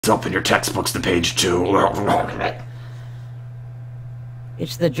Open your textbooks to page 2.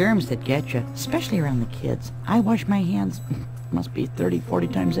 It's the germs that get you, especially around the kids. I wash my hands, must be 30, 40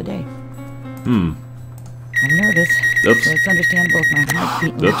 times a day. I'm nervous, Oops. so it's understandable if my heart's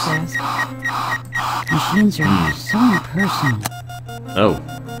beating real fast. Machines are so impersonal. Oh.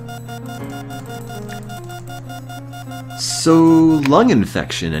 So, lung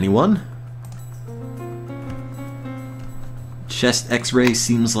infection, anyone? Chest x-ray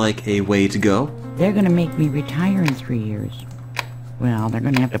seems like a way to go. They're gonna make me retire in 3 years. Well, they're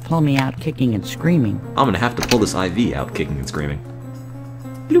gonna have to pull me out kicking and screaming. I'm gonna have to pull this IV out kicking and screaming.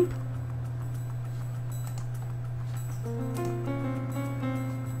 Bloop.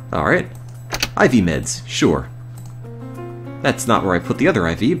 Alright. IV meds, sure. That's not where I put the other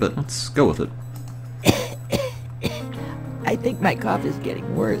IV, but let's go with it. I think my cough is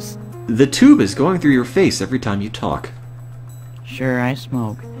getting worse. The tube is going through your face every time you talk. Sure, I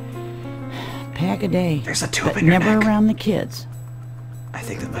smoke. Pack a day. There's a tube but in your never neck. around the kids. I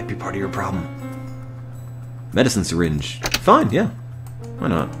think that might be part of your problem. Medicine syringe. Fine, yeah. Why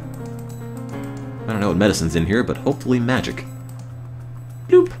not? I don't know what medicine's in here, but hopefully magic.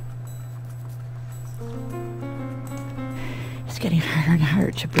 Bloop. It's getting harder and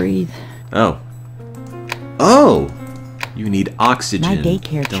harder to breathe. Oh. Oh! You need oxygen, My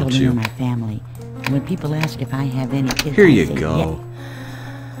daycare don't children you? are my family. And when people ask if I have any kids, Here I you say, go. "Yeah."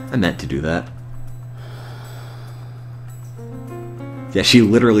 I meant to do that. Yeah, she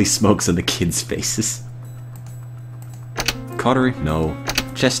literally smokes in the kids' faces. Cautery? No.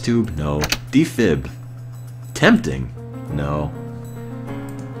 Chest tube? No. Defib? Tempting? No.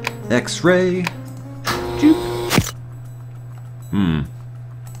 X-ray? Joop.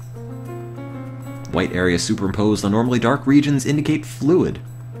 White area superimposed on normally dark regions indicate fluid.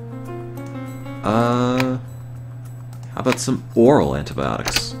 How about some oral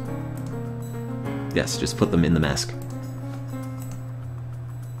antibiotics? Yes, just put them in the mask.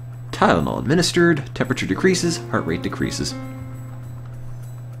 Tylenol administered, temperature decreases, heart rate decreases.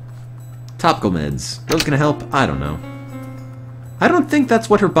 Topical meds. Those gonna help? I don't know. I don't think that's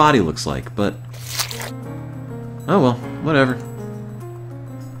what her body looks like, but... oh well, whatever.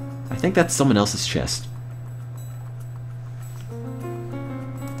 I think that's someone else's chest.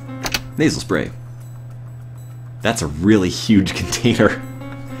 Nasal spray. That's a really huge container.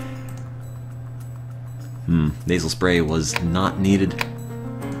 Nasal spray was not needed.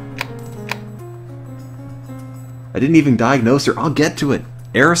 I didn't even diagnose her. I'll get to it.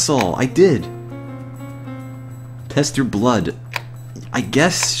 Aerosol. I did. Test your blood. I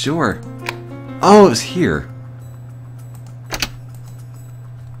guess, sure. Oh, it was here.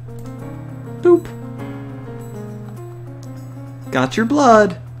 Boop. Got your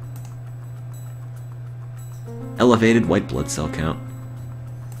blood. Elevated white blood cell count.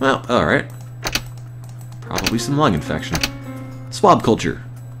 Well, alright. Probably some lung infection. Swab culture.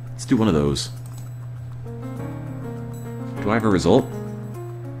 Let's do one of those. Do I have a result?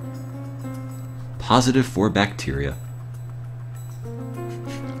 Positive for bacteria.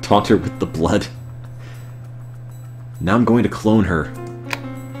 Taunt her with the blood. Now I'm going to clone her.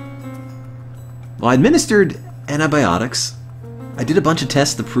 Well, I administered antibiotics. I did a bunch of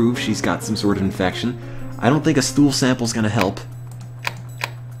tests to prove she's got some sort of infection. I don't think a stool sample's gonna help.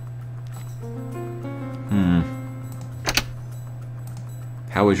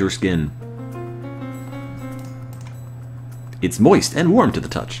 How is your skin? It's moist and warm to the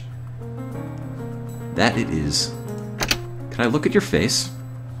touch. That it is. Can I look at your face?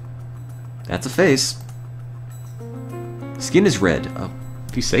 That's a face. Skin is red. Oh,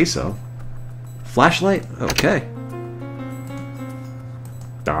 if you say so. Flashlight? Okay.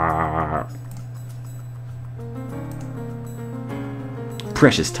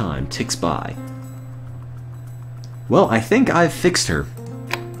 Precious time ticks by. Well, I think I've fixed her.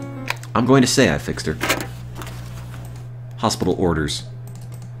 I'm going to say I fixed her. Hospital orders.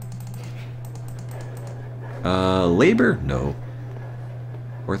 Labor? No.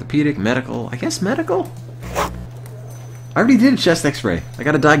 Orthopedic, medical. I guess medical? I already did a chest x-ray. I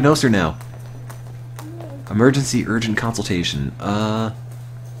gotta diagnose her now. Emergency urgent consultation.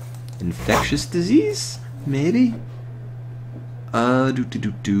 Infectious disease? Maybe?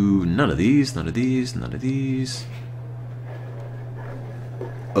 None of these, none of these, none of these.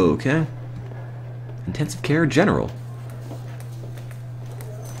 Okay. Intensive care, general.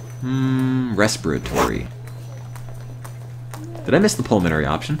 Respiratory. Did I miss the pulmonary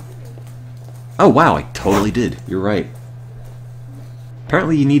option? Oh wow, I totally did. You're right.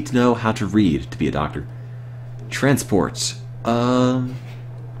 Apparently you need to know how to read to be a doctor. Transports. Yeah,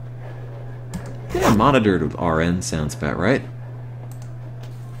 monitored with RN sounds about right.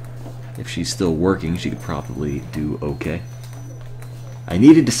 If she's still working, she could probably do okay. I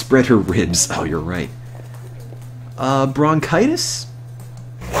needed to spread her ribs. Oh, you're right. Bronchitis?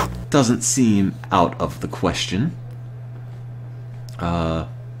 Doesn't seem out of the question. I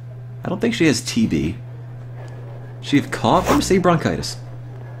don't think she has TB. She have cough? I'm gonna say bronchitis.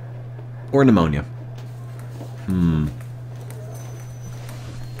 Or pneumonia.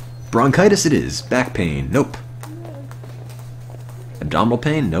 Bronchitis it is. Back pain. Nope. Abdominal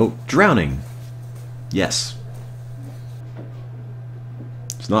pain? Nope. Drowning? Yes.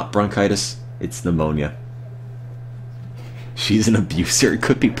 It's not bronchitis, it's pneumonia. She's an abuser. It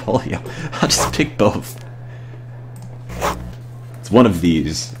could be polio. I'll just pick both. It's one of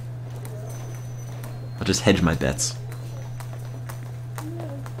these. I'll just hedge my bets.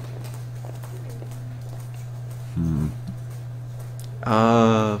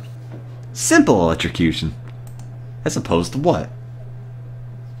 Simple electrocution. As opposed to what?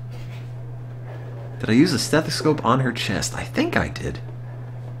 Did I use a stethoscope on her chest? I think I did.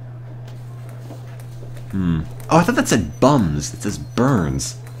 Oh, I thought that said bums. It says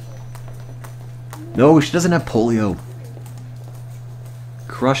burns. No, she doesn't have polio.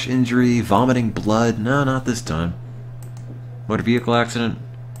 Crush injury, vomiting blood. No, not this time. Motor vehicle accident.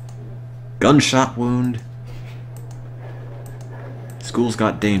 Gunshot wound. Schools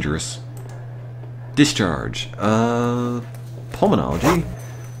got dangerous. Discharge. Pulmonology.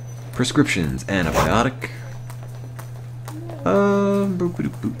 Prescriptions. Antibiotic.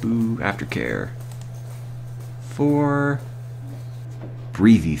 Aftercare. For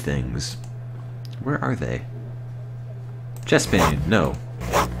breathy things. Where are they? Chest pain. No.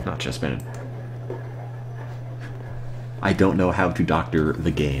 Not chest pain. I don't know how to doctor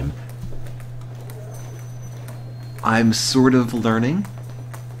the game. I'm sort of learning.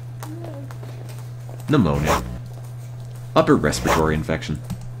 Pneumonia. Upper respiratory infection.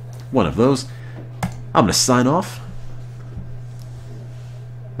 One of those. I'm gonna sign off.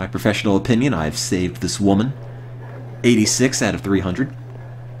 My professional opinion, I've saved this woman. 86 out of 300.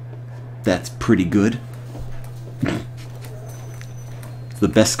 That's pretty good. It's the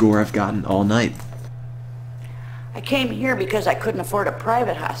best score I've gotten all night. I came here because I couldn't afford a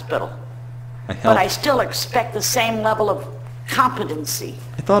private hospital. I helped. But I still expect the same level of competency.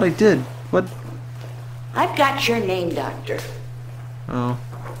 I thought I did. What? I've got your name, Doctor. Oh.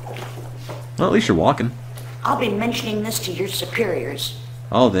 Well, at least you're walking. I'll be mentioning this to your superiors.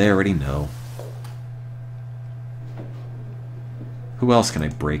 Oh, they already know. Who else can I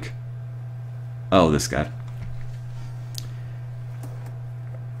break? Oh, this guy.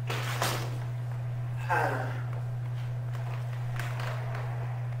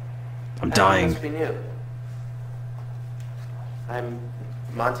 I'm dying. Must be new. I'm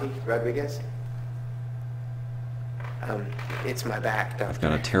Monty Rodriguez. It's my back, Doctor. I've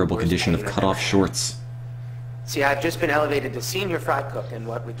got a terrible Worst condition of pain I've cut-off ever had. shorts. See, I've just been elevated to senior fry cook, and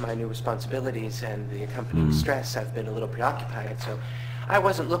what with my new responsibilities and the accompanying stress, I've been a little preoccupied, so I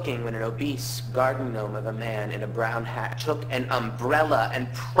wasn't looking when an obese garden gnome of a man in a brown hat took an umbrella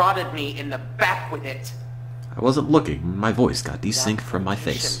and prodded me in the back with it. I wasn't looking. My voice got desynced from my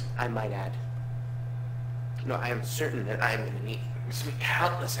face. I might add. No, I am certain that I am going to need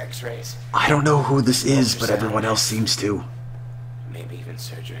countless x-rays. I don't know who this is, but everyone else seems to. Maybe even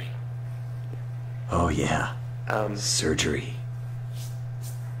surgery. Oh, yeah. Surgery.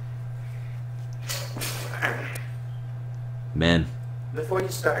 Man, Before you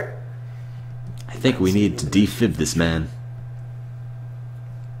start, I think we need to defib this man.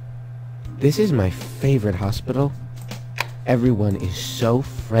 This is my favorite hospital. Everyone is so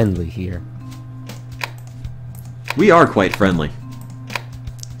friendly here. We are quite friendly.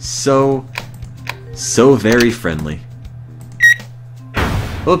 So very friendly.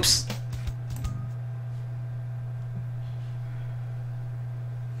 Oops.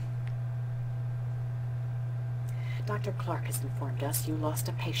 Dr. Clark has informed us you lost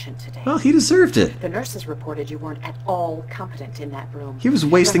a patient today. Well, he deserved it. The nurses reported you weren't at all competent in that room. He was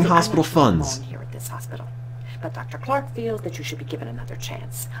wasting Look, I hospital want you alone funds. here at this hospital. But Dr. Clark feels that you should be given another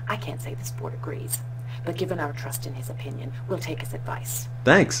chance. I can't say this board agrees. But given our trust in his opinion, we'll take his advice.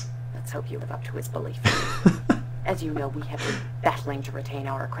 Thanks. Let's hope you live up to his belief. As you know, we have been battling to retain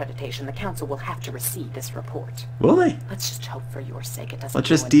our accreditation. The council will have to receive this report. Will they? Let's just hope for your sake it doesn't Let's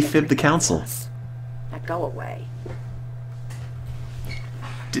just ruin defib the everything council. for us. Now go away.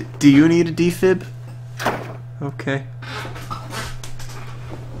 Do you need a defib? Okay.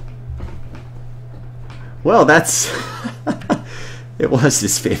 Well, that's... It was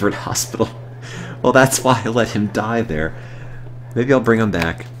his favorite hospital. Well, that's why I let him die there. Maybe I'll bring him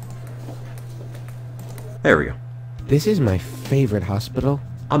back. There we go. This is my favorite hospital.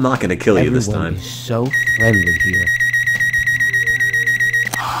 I'm not gonna kill you this Everyone time. is so friendly here.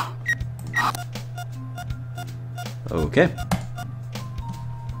 Okay.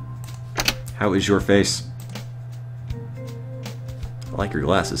 How is your face? I like your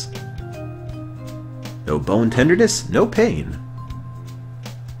glasses. No bone tenderness, no pain.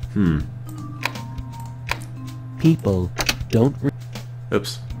 People don't...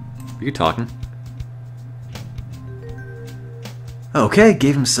 Oops. Are you talking? Okay,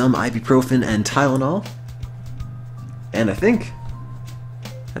 gave him some ibuprofen and Tylenol. And I think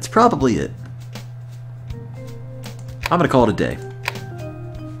that's probably it. I'm gonna call it a day.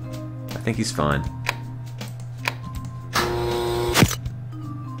 I think he's fine.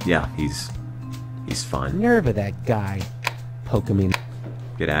 Yeah, he's fine. Nerve of that guy. Poke him in.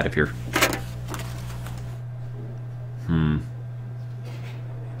 Get out of here.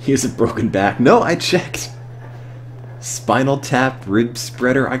 He has a broken back. No, I checked. Spinal tap, rib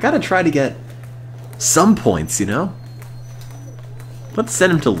spreader. I gotta try to get some points, you know? Let's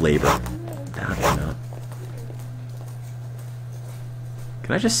send him to labor. I don't know.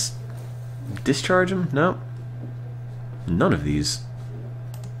 Can I just discharge him? No. None of these.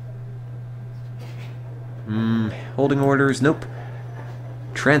 Holding orders. Nope.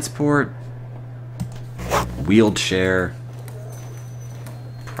 Transport. Wheelchair.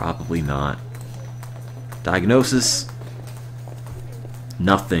 Probably not. Diagnosis.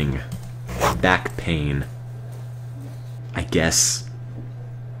 Nothing. Back pain. I guess.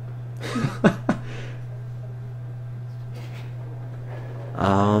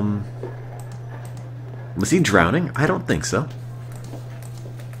 Was he drowning? I don't think so.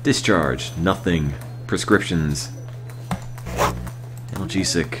 Discharge. Nothing. Prescriptions.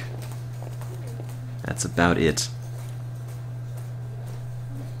 Analgesic. That's about it.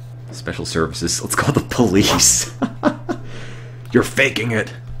 Special services. Let's call the police. You're faking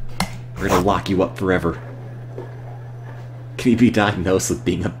it. We're gonna lock you up forever. Can you be diagnosed with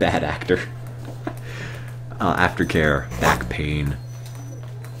being a bad actor? Aftercare. Back pain.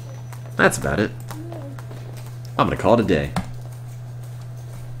 That's about it. I'm gonna call it a day.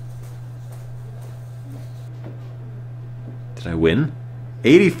 Did I win?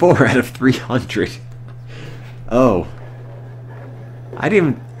 84 out of 300. Oh. I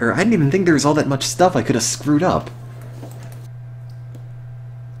didn't even think there was all that much stuff I could have screwed up.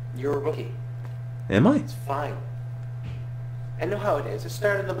 You're a rookie. Am I? It's fine. I know how it is. I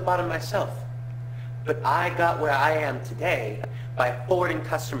started at the bottom myself. But I got where I am today by forwarding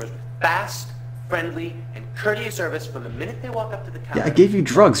customers with fast, friendly, and courteous service from the minute they walk up to the counter. Yeah, I gave you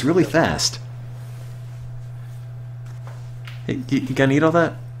drugs really fast. Hey, you gonna eat all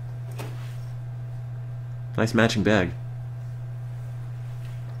that? Nice matching bag.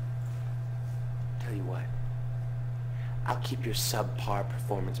 Tell you what. I'll keep your subpar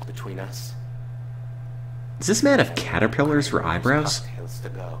performance between us. Does this man have caterpillars for eyebrows? Cocktails to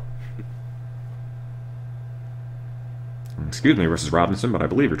go. Excuse me, Mrs. Robinson, but I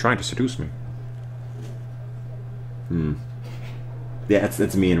believe you're trying to seduce me. Yeah,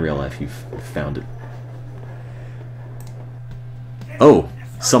 it's me in real life. You've found it. Oh,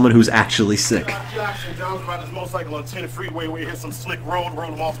 someone who's actually sick. John's riding his motorcycle on 10 freeway where he hit some slick road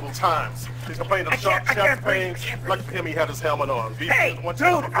multiple times. He's complaining of sharp chest pain. Lucky for him, he had his helmet on. Hey, dude,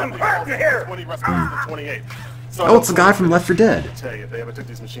 I'm hurt here. 20 responses to 28. So Oh, it's the guy from Left 4 Dead. I tell you, if they ever took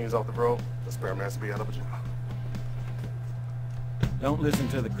these machines off the road, the spare man has to be out of a job. Don't listen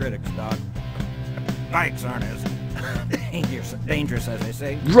to the critics, Doc. Bikes aren't as dangerous as they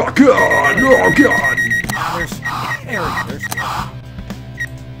say. Rock on! Rock on! They're scary. They're scary.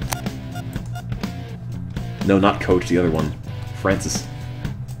 No, not Coach, the other one. Francis.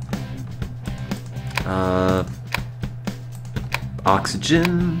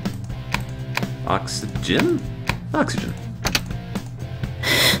 Oxygen. Oxygen? Oxygen.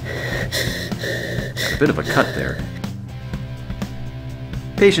 Got a bit of a cut there.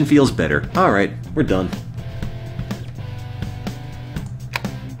 Patient feels better. Alright, we're done.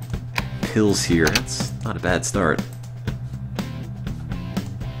 Pills here. That's not a bad start.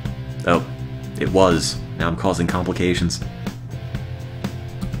 Oh, it was. Now I'm causing complications.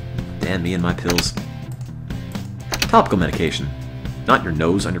 Damn me and my pills. Topical medication. Not your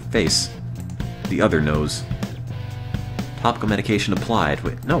nose, on your face. The other nose. Topical medication applied.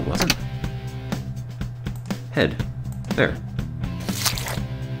 Wait, no, it wasn't. Head. There.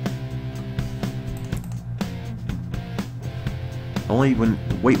 Only when...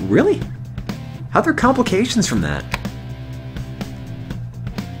 Wait, really? How are there complications from that?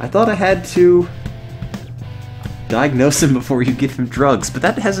 I thought I had to diagnose him before you give him drugs, but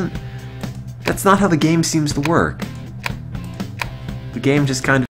that hasn't... That's not how the game seems to work. the game just kind of